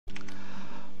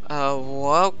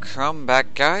Welcome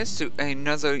back, guys, to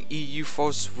another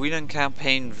EU4 Sweden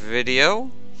campaign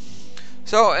video.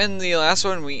 So, in the last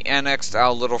one, we annexed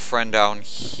our little friend down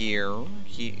here.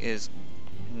 He is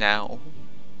now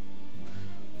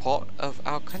part of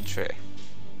our country.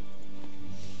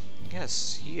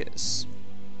 Yes, he is.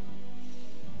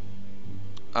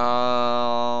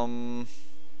 Now,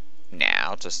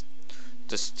 just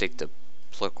take the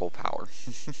political power.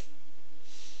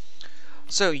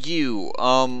 So you,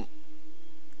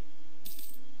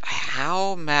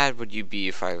 how mad would you be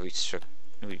if I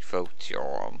revoked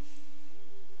your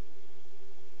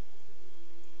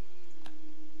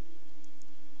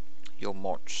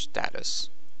march status?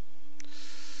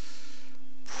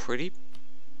 Pretty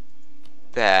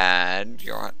bad.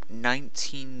 You're at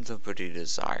 19 Liberty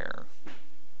Desire.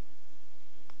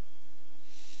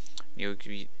 You could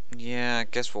be, yeah, I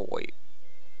guess we'll wait.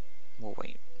 We'll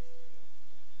wait.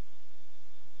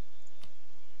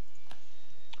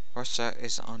 Russia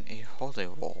is on a holy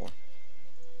roll.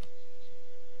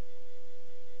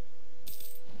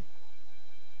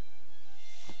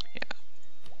 Yeah.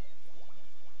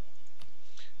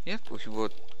 Yep, we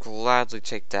would gladly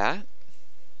take that.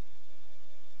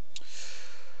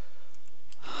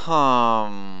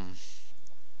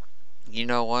 You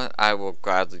know what? I will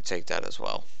gladly take that as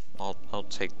well. I'll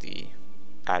take the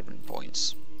admin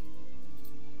points.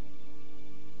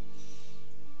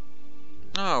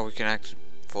 Oh, we can actually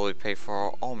fully pay for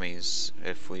our armies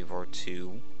if we were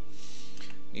to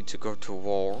need to go to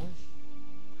war.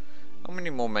 How many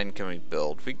more men can we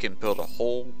build? We can build a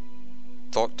whole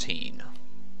 13.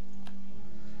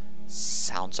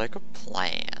 Sounds like a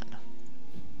plan.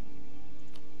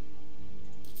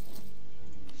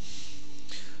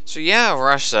 So yeah,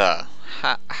 Russia,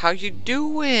 how you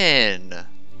doing?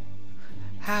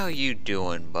 How you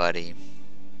doing, buddy?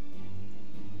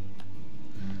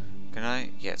 Can I?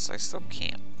 Yes, I still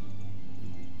can't.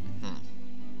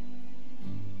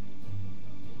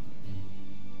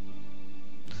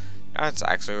 That's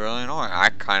actually really annoying. I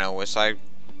kind of wish I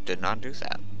did not do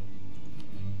that.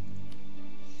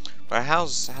 But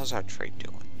how's our trade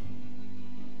doing?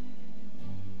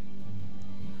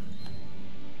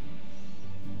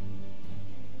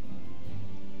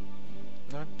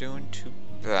 Not doing too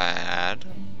bad.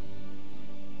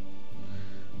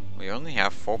 We only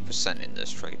have 4% in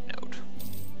this trade node.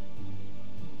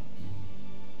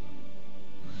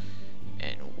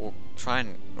 And we're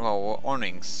trying, well, we're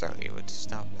earning 30, which is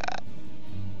not bad.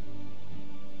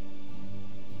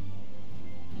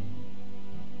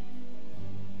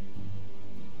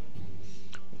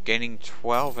 We're gaining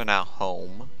 12 in our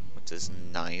home, which is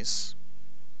nice.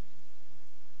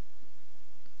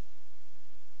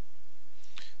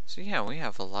 So yeah, we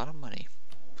have a lot of money.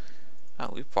 Oh,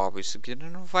 we probably should get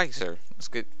an advisor. Let's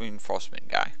get reinforcement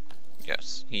guy.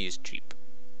 Yes, he is cheap.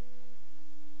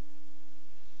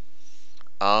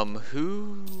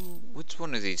 Which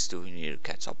one of these do we need to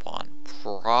catch up on?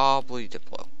 Probably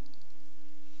Diplo.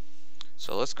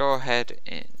 So let's go ahead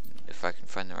and, if I can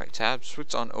find the right tab,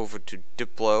 switch on over to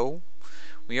Diplo.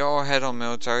 We are ahead on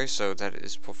military, so that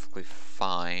is perfectly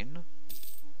fine.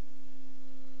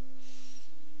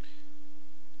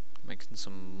 Making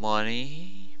some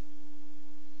money.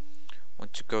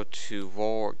 Want to go to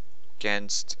war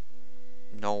against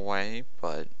Norway,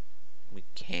 but we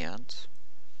can't.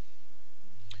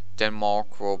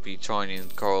 Denmark will be joining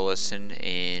the coalition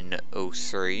in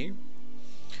 03.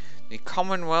 The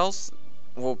Commonwealth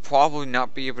will probably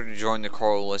not be able to join the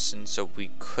coalition, so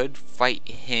we could fight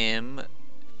him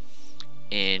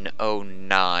in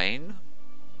 09.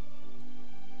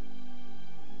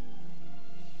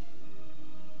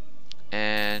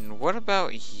 And what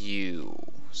about you,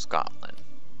 Scotland?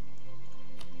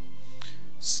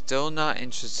 Still not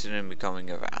interested in becoming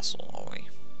a vassal, are we?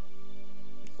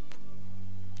 Nope.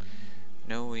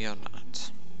 No, we are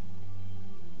not.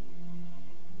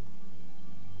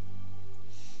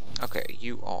 Okay,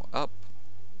 you are up.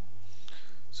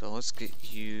 So let's get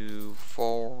you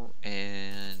 4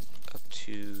 and up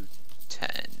to 10.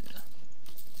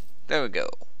 There we go.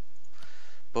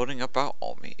 Building up our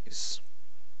armies.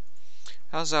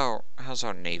 How's our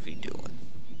navy doing?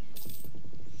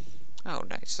 Oh,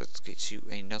 nice. Let's get you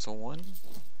another one.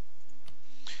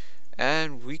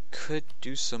 And we could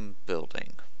do some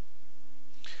building.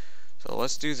 So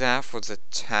let's do that for the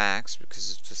tax,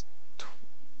 because it's just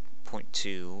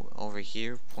 0.2. Over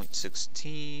here,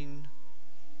 0.16.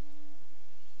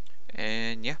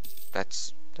 And yeah,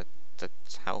 that's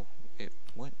how it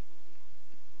went.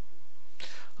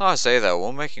 I'll say though,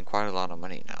 we're making quite a lot of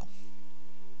money now.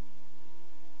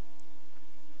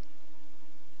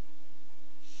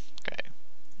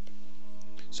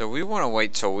 So we want to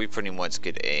wait till we pretty much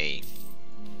get a...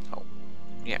 Oh,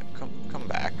 yeah, come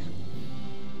back.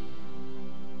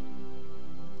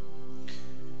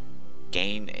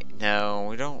 Gain... No,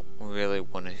 we don't really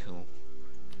want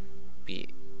to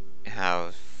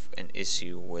have an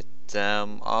issue with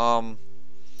them.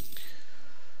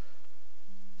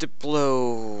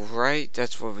 Diplo, right?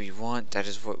 That's what we want. That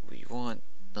is what we want.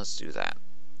 Let's do that.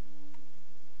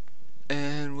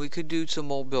 And we could do some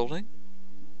more building.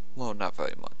 Well, not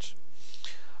very much.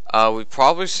 We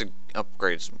probably should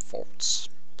upgrade some forts.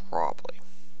 Probably.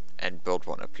 And build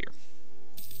one up here.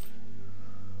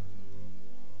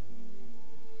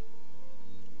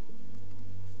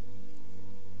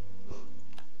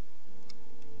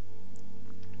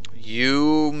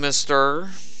 You,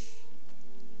 mister,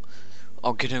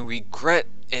 are gonna regret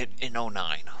it in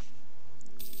 09.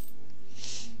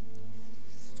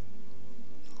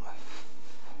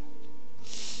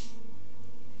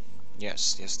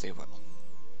 Yes, they will.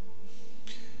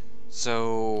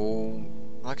 So,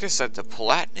 like I said, the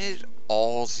Palatinate,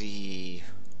 all the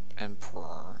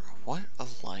Emperor. What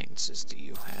alliances do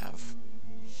you have?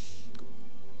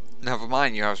 Never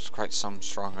mind, you have quite some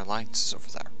strong alliances over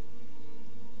there.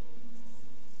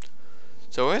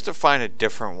 So we have to find a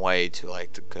different way to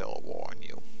declare war on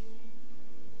you.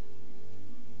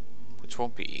 Which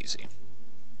won't be easy.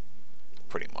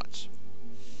 Pretty much.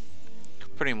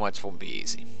 Pretty much won't be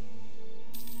easy.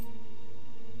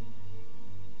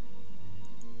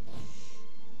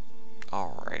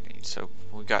 Alrighty, so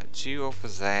we got you over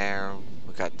there.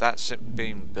 We got that ship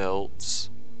being built.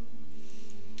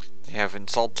 They have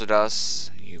insulted us,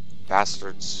 you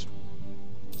bastards.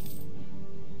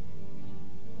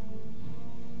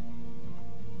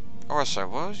 Oh, sorry,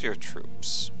 what was your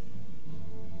troops?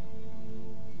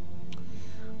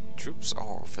 Troops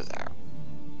are over there.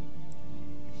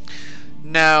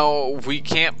 Now, we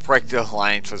can't break the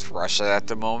alliance with Russia at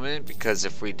the moment, because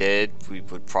if we did, we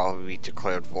would probably be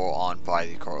declared war on by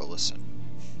the coalition.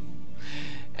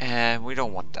 And we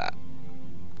don't want that.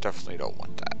 Definitely don't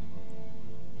want that.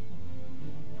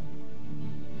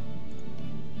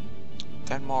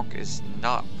 Denmark is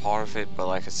not part of it, but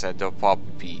like I said, they'll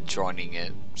probably be joining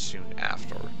it soon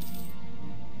after.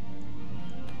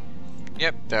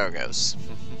 Yep, there it goes.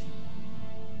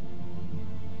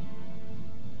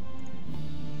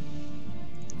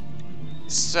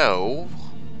 So,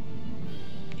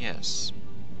 yes.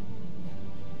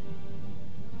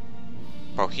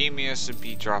 Bohemia should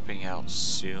be dropping out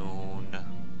soon.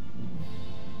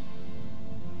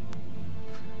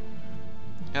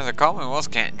 Yeah, the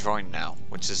Commonwealth can't join now,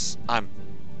 which is I'm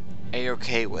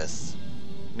A-okay with.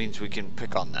 Means we can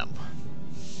pick on them.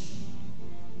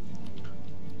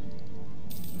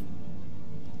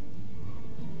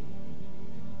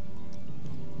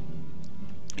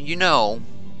 You know,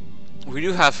 we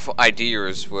do have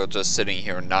ideas we're just sitting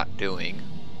here not doing.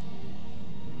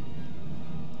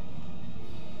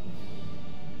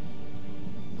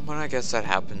 But I guess that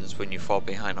happens when you fall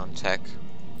behind on tech.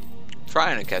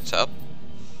 Trying to catch up.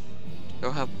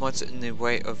 Don't have much in the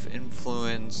way of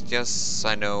influence. Yes,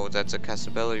 I know that's a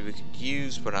castability we could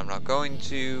use, but I'm not going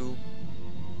to.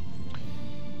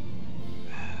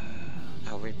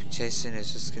 Our reputation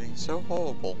is just getting so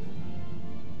horrible.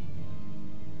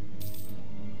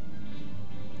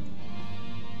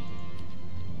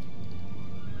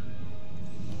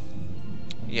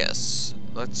 Yes,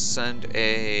 let's send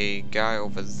a guy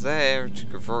over there to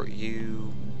convert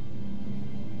you.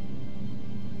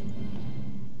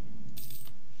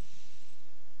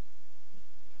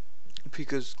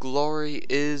 Because glory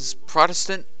is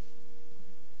Protestant.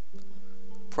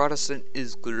 Protestant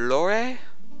is glory.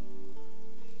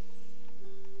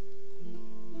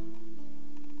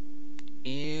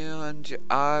 And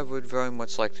I would very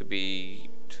much like to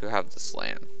have this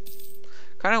land.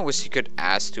 Kind of wish you could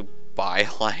ask to buy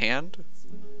land.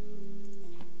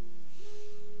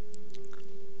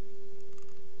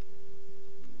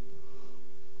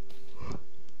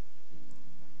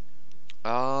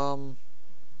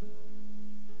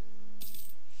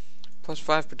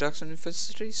 +5 production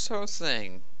efficiency, sort of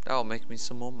thing. That'll make me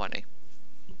some more money.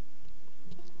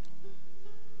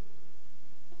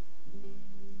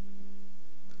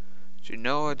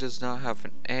 Genoa does not have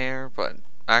an heir, but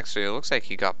actually it looks like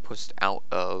he got pushed out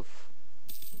of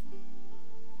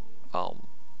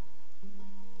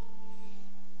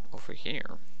over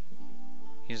here.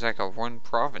 He's like a one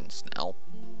province now.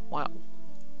 Wow.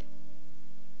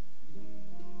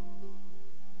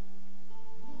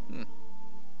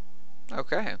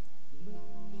 Okay.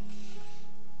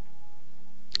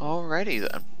 Alrighty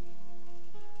then.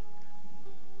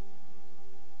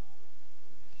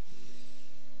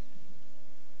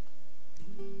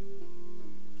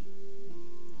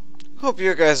 Hope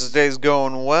your guys' day's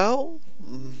going well.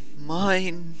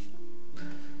 Mine's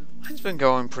been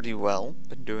going pretty well.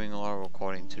 Been doing a lot of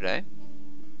recording today.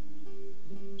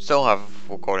 Still have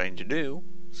recording to do,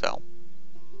 so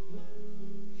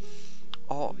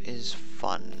all is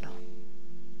fun.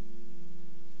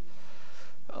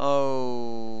 I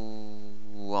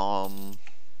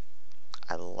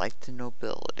like the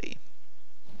nobility.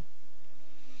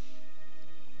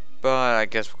 But I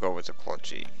guess we'll go with the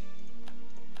clergy.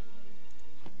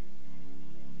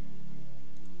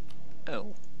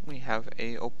 Oh, we have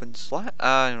a open slot.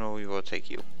 No, we will take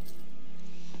you.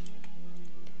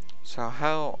 So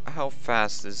how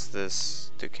fast is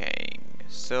this decaying?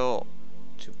 Still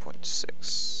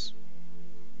 2.6.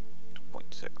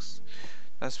 2.6.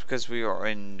 That's because we are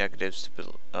in negative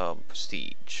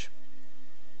prestige.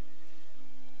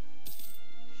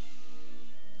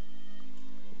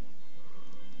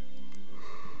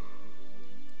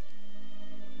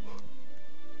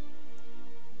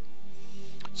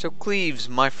 So Cleves,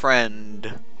 my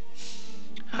friend,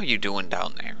 how you doing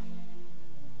down there?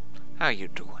 How you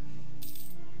doing?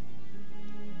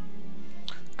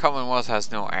 Commonwealth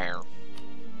has no heir.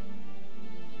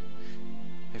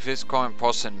 If this current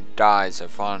person dies, a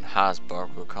von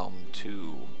Habsburg will come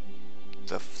to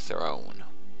the throne.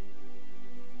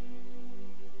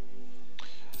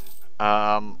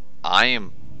 I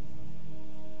am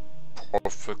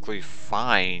perfectly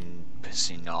fine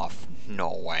pissing off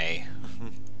Norway.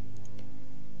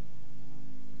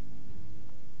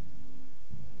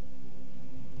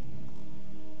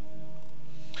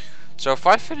 So if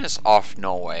I finish off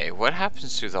Norway, what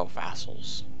happens to the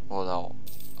vassals? Well,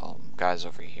 the guys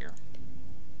over here.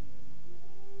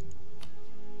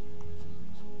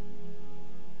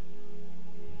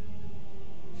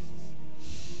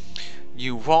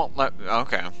 You won't let me.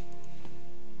 Okay.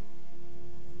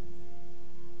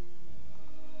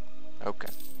 Okay.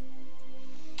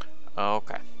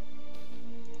 Okay.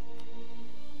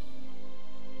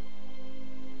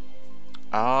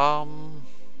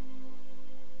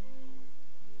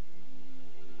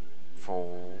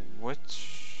 For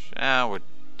which? I would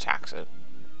tax it.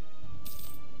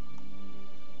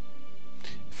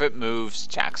 If it moves,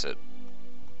 tax it.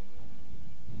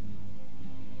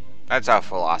 That's our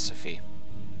philosophy.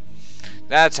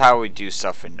 That's how we do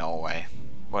stuff in Norway.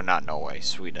 Well, not Norway,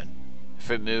 Sweden. If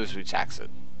it moves, we tax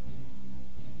it.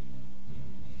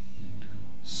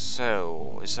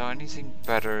 So, is there anything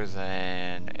better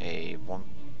than a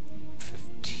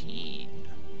 115?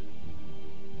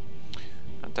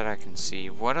 Not that I can see.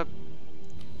 What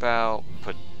about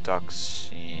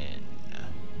production?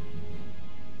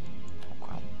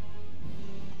 Okay.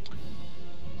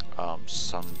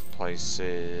 Some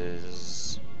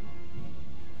places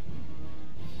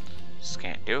just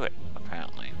can't do it,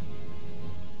 apparently.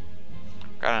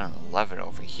 Got an 11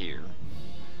 over here.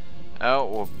 Oh,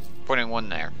 we're putting one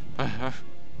there.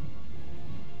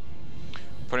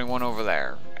 Putting one over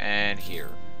there and here.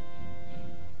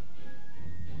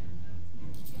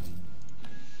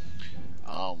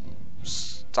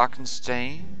 Stock and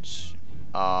Stains.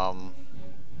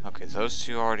 Okay, those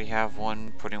two already have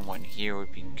one. Putting one here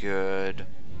would be good.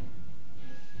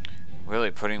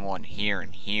 Really, putting one here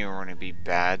and here wouldn't be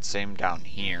bad. Same down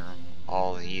here.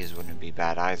 All of these wouldn't be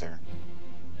bad either.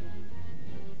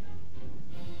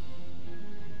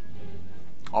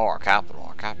 Oh, our capital.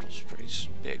 Our capital's pretty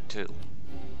big too.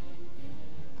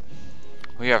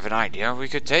 We have an idea we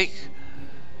could take.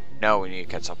 No, we need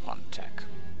to catch up on tech.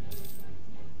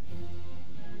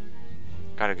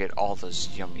 Gotta get all those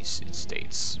yummy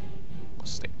states. What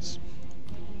states?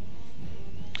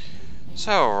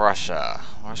 So, Russia.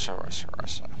 Russia.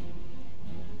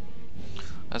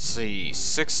 Let's see.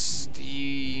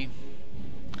 60,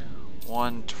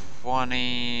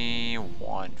 120,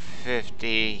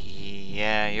 150.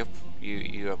 Yeah,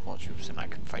 you have more troops than I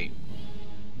can fight.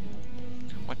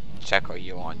 What check are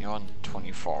you on? You're on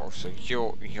 24, so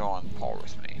you're on par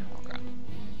with me. Okay.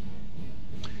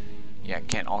 Yeah,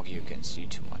 can't argue against you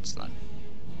too much then.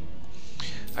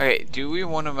 Okay, do we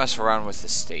want to mess around with the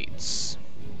states?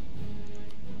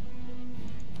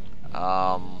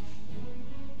 Gonna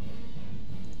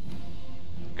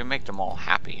make them all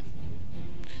happy.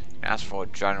 Ask for a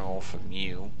general from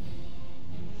you.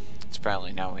 It's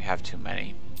apparently now we have too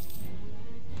many.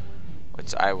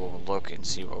 Which I will look and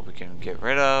see what we can get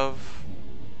rid of.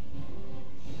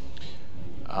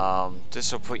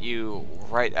 This will put you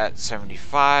right at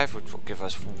 75, which will give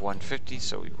us 150,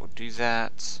 so we will do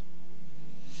that.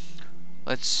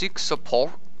 Let's seek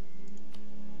support.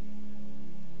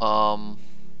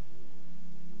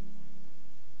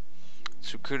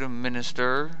 Recruit a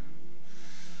minister.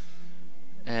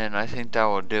 And I think that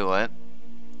will do it.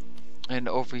 And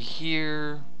over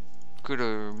here, good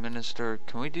minister,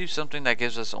 can we do something that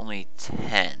gives us only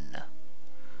 10?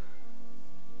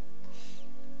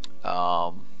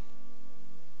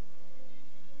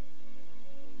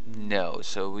 No,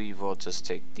 so we will just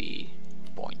take the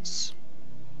points.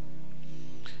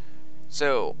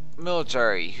 So,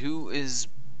 military, who is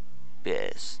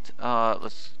best? I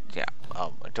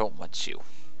don't want you.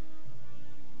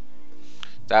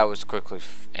 That was quickly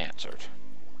answered.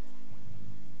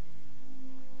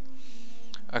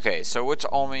 Okay, so which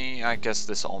army? I guess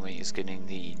this army is getting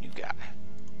the new guy.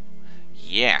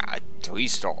 Yeah,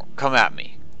 3-star. Come at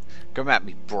me. Come at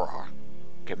me, brah.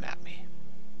 Come at me.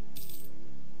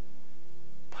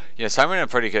 Yes, I'm in a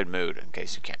pretty good mood, in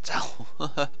case you can't tell.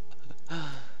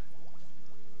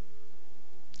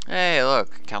 Hey,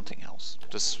 look, counting house.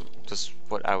 Just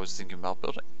what I was thinking about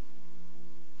building.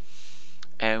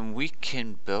 And we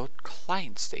can build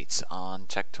client states on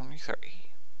Tech 23.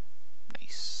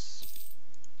 Nice.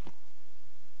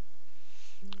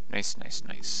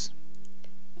 Nice.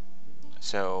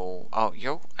 So, oh,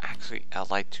 yo, actually,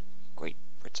 allied to Great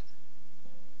Britain.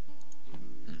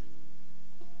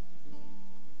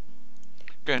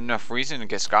 Good enough reason to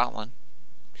get Scotland,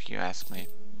 if you ask me.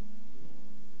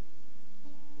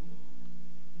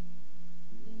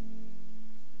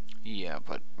 Yeah,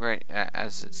 but right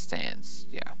as it stands,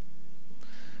 yeah.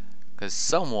 Because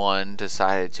someone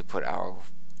decided to put our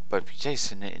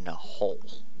reputation in a hole.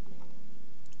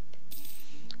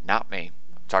 Not me.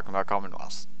 I'm talking about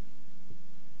Commonwealth.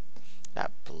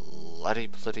 That bloody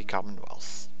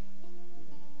Commonwealth.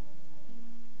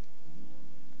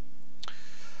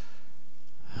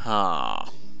 Huh.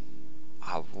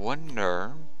 I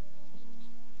wonder...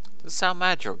 This is how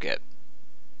mad you'll get.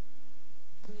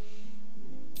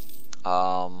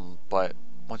 But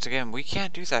once again, we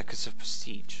can't do that because of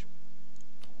prestige.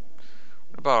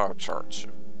 What about our church?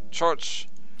 Church,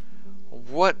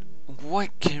 what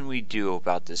can we do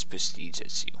about this prestige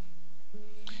issue?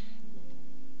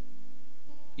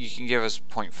 You can give us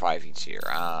 0.5 each year.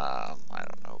 I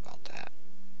don't know about that.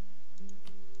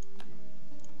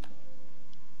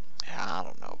 Yeah, I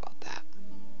don't know about that.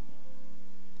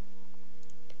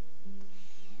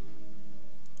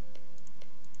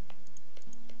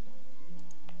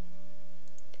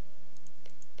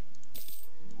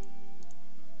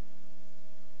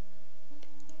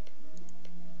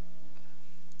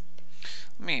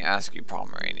 Let me ask you,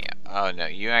 Pomerania. Oh no,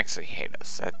 you actually hate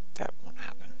us. That won't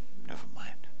happen. Never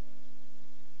mind.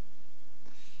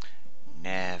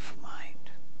 Never mind.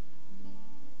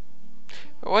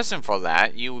 If it wasn't for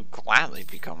that, you would gladly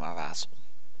become our vassal.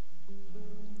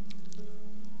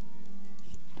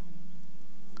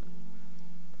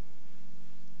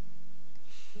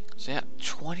 So yeah,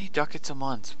 20 ducats a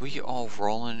month. We are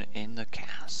rolling in the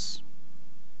cash.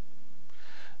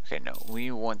 Okay, no,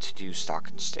 we want to do stock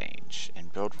exchange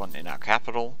and build one in our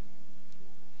capital.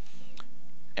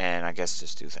 And I guess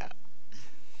just do that.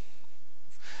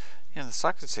 Yeah, the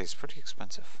stock exchange is pretty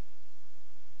expensive.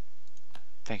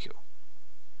 Thank you.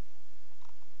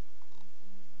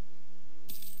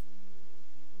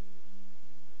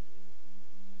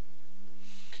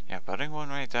 Yeah, building one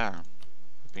right there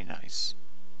would be nice.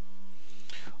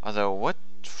 Although, what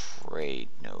trade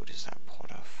node is that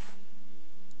part of?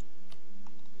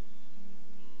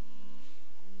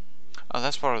 Oh,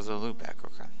 that's part of the loopback,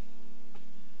 okay.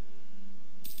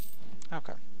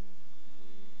 Okay.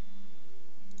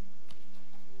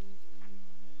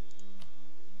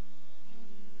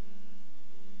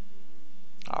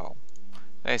 Oh.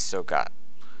 They still got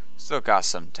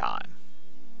some time.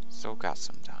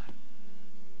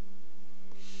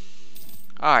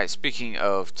 Alright, speaking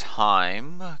of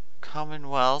time,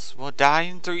 Commonwealth will die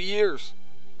in 3 years.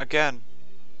 Again.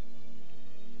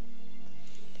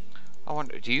 I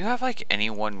wonder, do you have like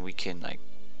anyone we can like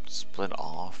split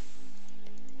off?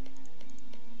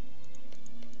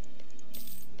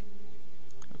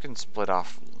 We can split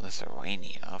off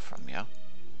Lithuania from you.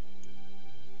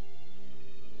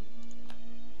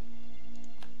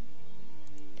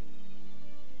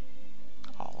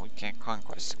 Oh, we can't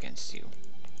conquest against you.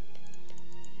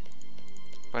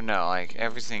 But no, like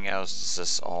everything else is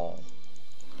just all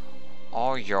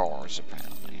yours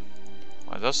apparently.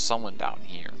 Well, there's someone down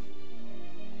here.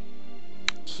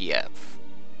 Kiev.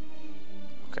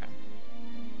 Okay.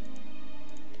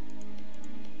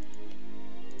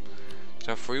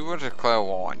 So if we were to declare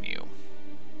war on you,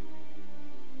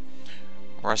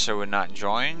 Russia would not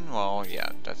join? Well, yeah,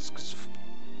 that's because of...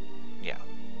 Yeah.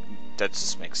 That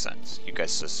just makes sense. You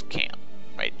guys just can't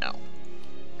right now.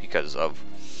 Because of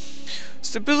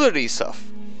stability stuff.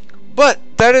 But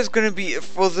that is going to be it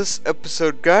for this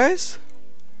episode, guys.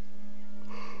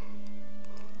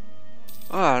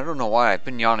 I don't know why I've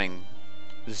been yawning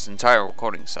this entire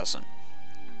recording session.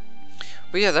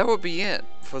 But yeah, that would be it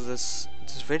for this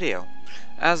video.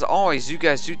 As always, you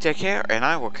guys do take care, and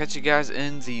I will catch you guys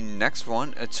in the next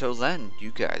one. Until then,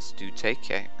 you guys do take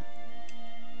care.